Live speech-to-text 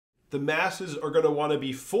The masses are going to want to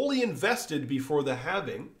be fully invested before the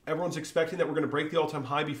halving. Everyone's expecting that we're going to break the all-time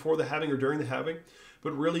high before the halving or during the halving,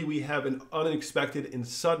 but really we have an unexpected and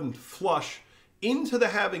sudden flush into the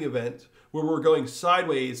halving event where we're going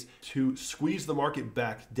sideways to squeeze the market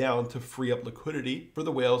back down to free up liquidity for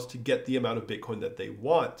the whales to get the amount of Bitcoin that they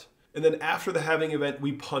want. And then after the halving event,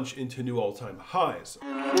 we punch into new all-time highs.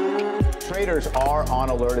 Traders are on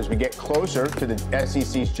alert as we get closer to the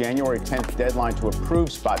SEC's January 10th deadline to approve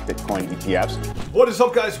spot Bitcoin ETFs. What is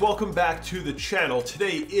up, guys? Welcome back to the channel.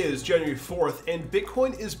 Today is January 4th, and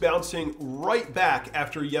Bitcoin is bouncing right back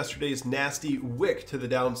after yesterday's nasty wick to the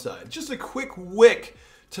downside. Just a quick wick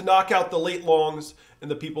to knock out the late longs and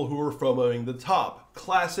the people who are FOMOing the top.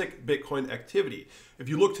 Classic Bitcoin activity. If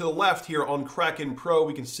you look to the left here on Kraken Pro,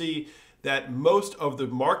 we can see that most of the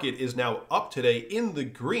market is now up today in the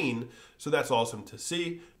green, so that's awesome to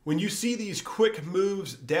see. When you see these quick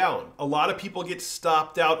moves down, a lot of people get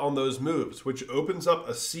stopped out on those moves, which opens up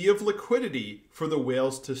a sea of liquidity for the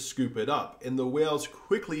whales to scoop it up. And the whales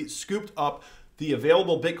quickly scooped up the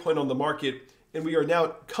available Bitcoin on the market, and we are now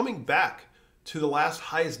coming back to the last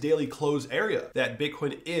highest daily close area that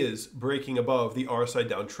Bitcoin is breaking above the RSI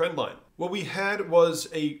down trend line. What we had was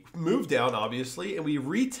a move down, obviously, and we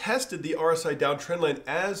retested the RSI down trend line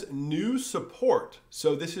as new support.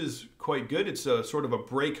 So this is quite good. It's a sort of a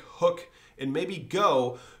break hook and maybe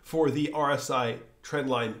go for the RSI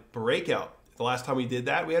trend line breakout. The last time we did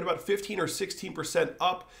that, we had about 15 or 16%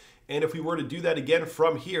 up. And if we were to do that again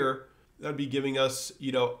from here, that'd be giving us,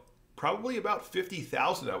 probably about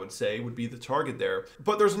 50,000, I would say, would be the target there.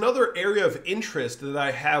 But there's another area of interest that I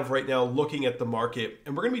have right now looking at the market,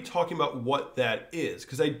 and we're going to be talking about what that is,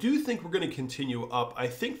 because I do think we're going to continue up. I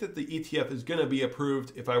think that the ETF is going to be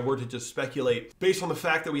approved if I were to just speculate, based on the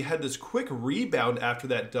fact that we had this quick rebound after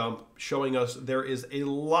that dump, showing us there is a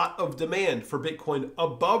lot of demand for Bitcoin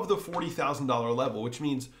above the $40,000 level, which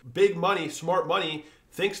means big money, smart money,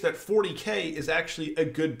 thinks that 40K is actually a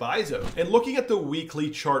good buy zone. And looking at the weekly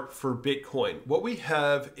chart for Bitcoin, what we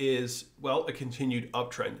have is, well, a continued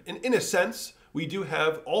uptrend. And in a sense, we do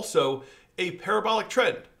have also a parabolic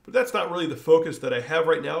trend, but that's not really the focus that I have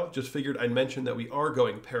right now. Just figured I'd mention that we are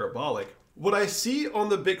going parabolic. What I see on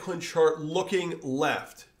the Bitcoin chart looking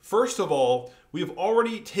left, first of all, we've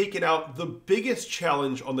already taken out the biggest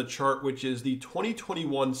challenge on the chart, which is the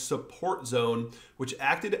 2021 support zone, which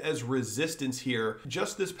acted as resistance here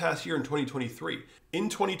just this past year in 2023. In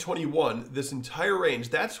 2021, this entire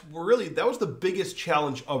range, that was the biggest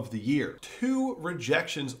challenge of the year. 2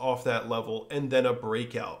 rejections off that level and then a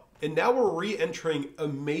breakout. And now we're re-entering a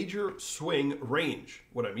major swing range.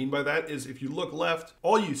 What I mean by that is if you look left,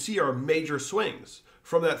 all you see are major swings.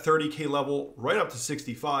 From that 30K level right up to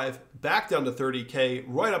 65, back down to 30K,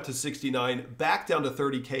 right up to 69, back down to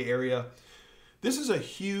 30K area. This is a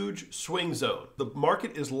huge swing zone. The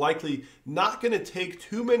market is likely not going to take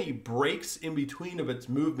too many breaks in between of its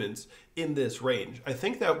movements in this range. I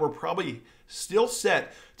think that we're probably still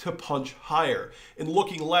set to punch higher. And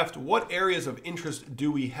looking left, what areas of interest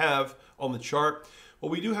do we have on the chart? Well,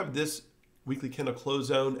 we do have this weekly candle close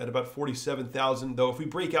zone at about 47,000, though if we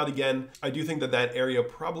break out again, I do think that that area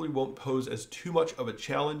probably won't pose as too much of a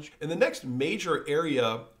challenge. And the next major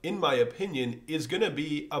area, in my opinion, is going to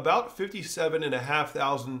be about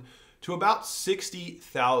 57,500 to about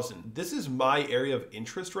 60,000. This is my area of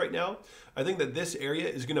interest right now. I think that this area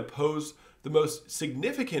is going to pose the most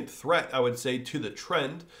significant threat, I would say, to the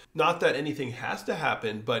trend. Not that anything has to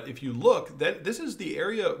happen, but if you look, this is the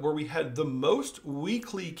area where we had the most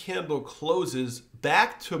weekly candle closes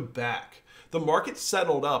back to back. The market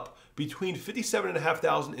settled up between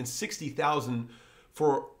 57,500 and 60,000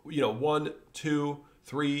 for 1, 2,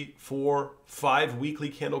 3, 4, 5 weekly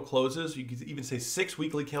candle closes. You could even say 6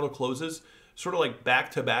 weekly candle closes, sort of like back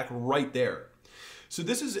to back right there. So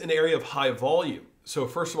this is an area of high volume. So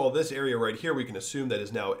first of all, this area right here, we can assume that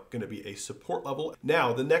is now going to be a support level.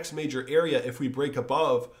 Now, the next major area, if we break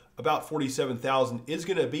above about 47,000, is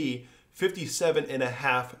going to be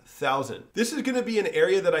 57,500. This is going to be an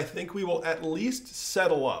area that I think we will at least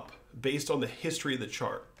settle up based on the history of the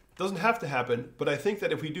chart. Doesn't have to happen, but I think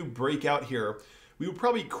that if we do break out here, we would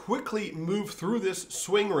probably quickly move through this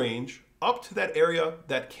swing range up to that area,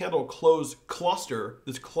 that candle close cluster,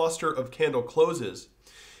 this cluster of candle closes.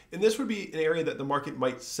 And this would be an area that the market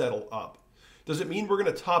might settle up. Does it mean we're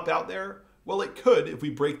going to top out there? Well, it could if we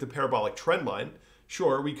break the parabolic trend line.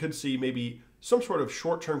 Sure, we could see maybe some sort of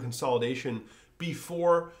short-term consolidation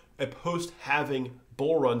before a post-halving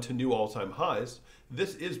bull run to new all-time highs.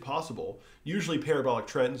 This is possible. Usually parabolic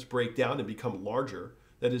trends break down and become larger.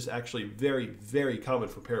 That is actually very, very common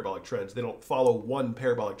for parabolic trends. They don't follow one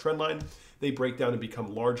parabolic trend line. They break down and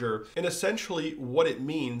become larger. And essentially what it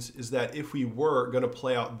means is that if we were going to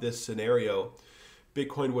play out this scenario,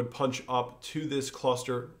 Bitcoin would punch up to this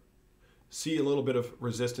cluster, see a little bit of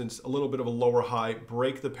resistance, a little bit of a lower high,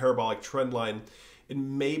 break the parabolic trend line,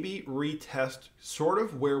 and maybe retest sort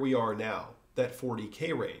of where we are now, that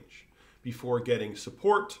 40K range, before getting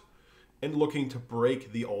support and looking to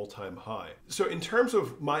break the all-time high. So in terms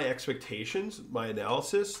of my expectations, my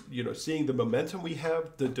analysis, seeing the momentum we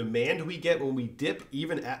have, the demand we get when we dip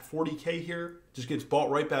even at 40K here, just gets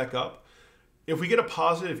bought right back up. If we get a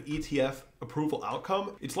positive ETF approval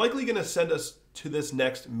outcome, it's likely gonna send us to this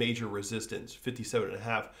next major resistance,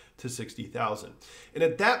 57.5 to 60,000. And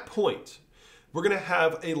at that point, we're gonna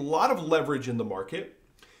have a lot of leverage in the market,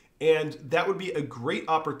 and that would be a great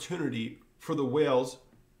opportunity for the whales,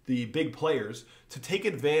 the big players, to take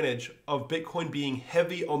advantage of Bitcoin being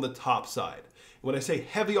heavy on the top side. When I say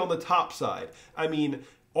heavy on the top side, I mean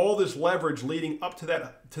all this leverage leading up to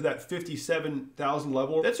that 57,000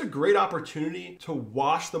 level. That's a great opportunity to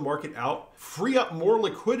wash the market out, free up more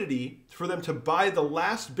liquidity for them to buy the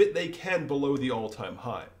last bit they can below the all-time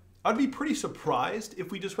high. I'd be pretty surprised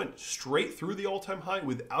if we just went straight through the all-time high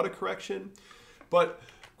without a correction, but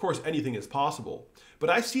of course anything is possible. But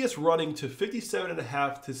I see us running to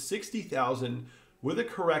 57.5 to 60,000 with a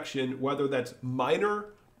correction, whether that's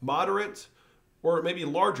minor, moderate, or maybe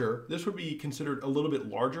larger. This would be considered a little bit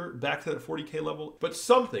larger, back to that 40K level, but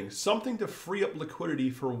something to free up liquidity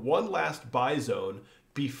for one last buy zone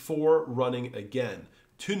before running again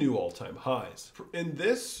to new all-time highs. And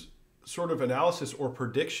this sort of analysis or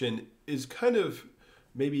prediction is kind of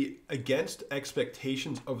maybe against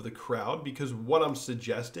expectations of the crowd, because what I'm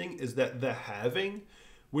suggesting is that the halving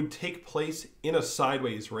would take place in a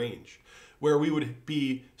sideways range, where we would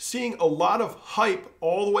be seeing a lot of hype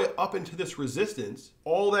all the way up into this resistance,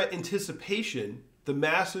 all that anticipation. The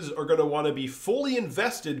masses are going to want to be fully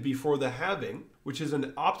invested before the halving, which is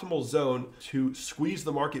an optimal zone to squeeze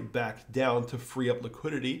the market back down to free up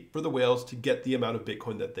liquidity for the whales to get the amount of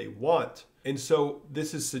Bitcoin that they want. And so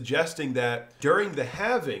this is suggesting that during the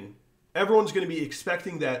halving, everyone's going to be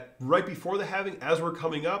expecting that right before the halving, as we're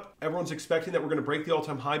coming up, everyone's expecting that we're going to break the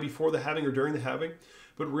all-time high before the halving or during the halving.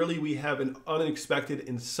 But really we have an unexpected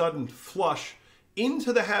and sudden flush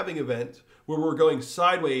into the halving event where we're going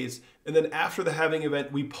sideways, and then after the halving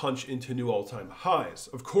event, we punch into new all-time highs.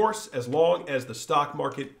 Of course, as long as the stock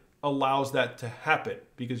market allows that to happen,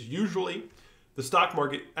 because usually the stock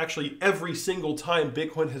market, actually every single time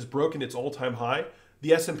Bitcoin has broken its all-time high,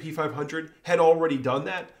 the S&P 500 had already done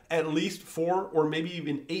that at least 4 or maybe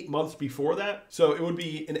even 8 months before that. So it would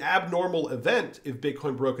be an abnormal event if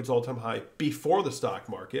Bitcoin broke its all-time high before the stock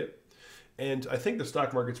market. And I think the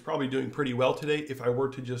stock market's probably doing pretty well today if I were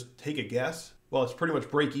to just take a guess. Well, it's pretty much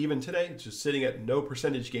break even today. It's just sitting at no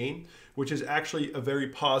percentage gain, which is actually a very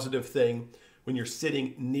positive thing when you're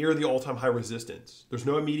sitting near the all-time high resistance. There's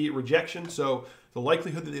no immediate rejection, so the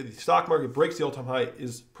likelihood that the stock market breaks the all-time high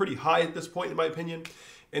is pretty high at this point, in my opinion,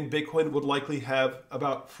 and Bitcoin would likely have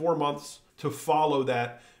about 4 months to follow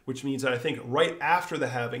that, which means that I think right after the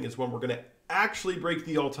halving is when we're going to actually break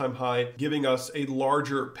the all-time high, giving us a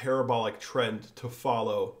larger parabolic trend to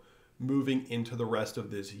follow moving into the rest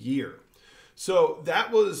of this year. So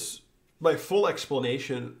that was my full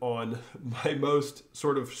explanation on my most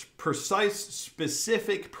sort of precise,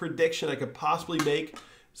 specific prediction I could possibly make,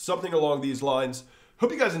 something along these lines.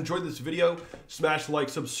 Hope you guys enjoyed this video. Smash like,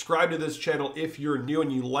 subscribe to this channel if you're new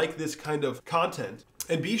and you like this kind of content.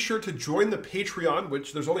 And be sure to join the Patreon,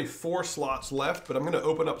 which there's only 4 slots left, but I'm going to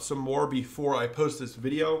open up some more before I post this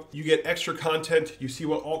video. You get extra content, you see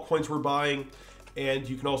what altcoins we're buying, and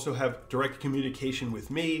you can also have direct communication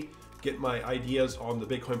with me, get my ideas on the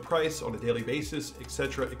Bitcoin price on a daily basis,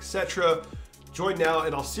 etc., etc. Join now,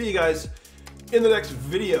 and I'll see you guys in the next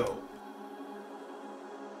video.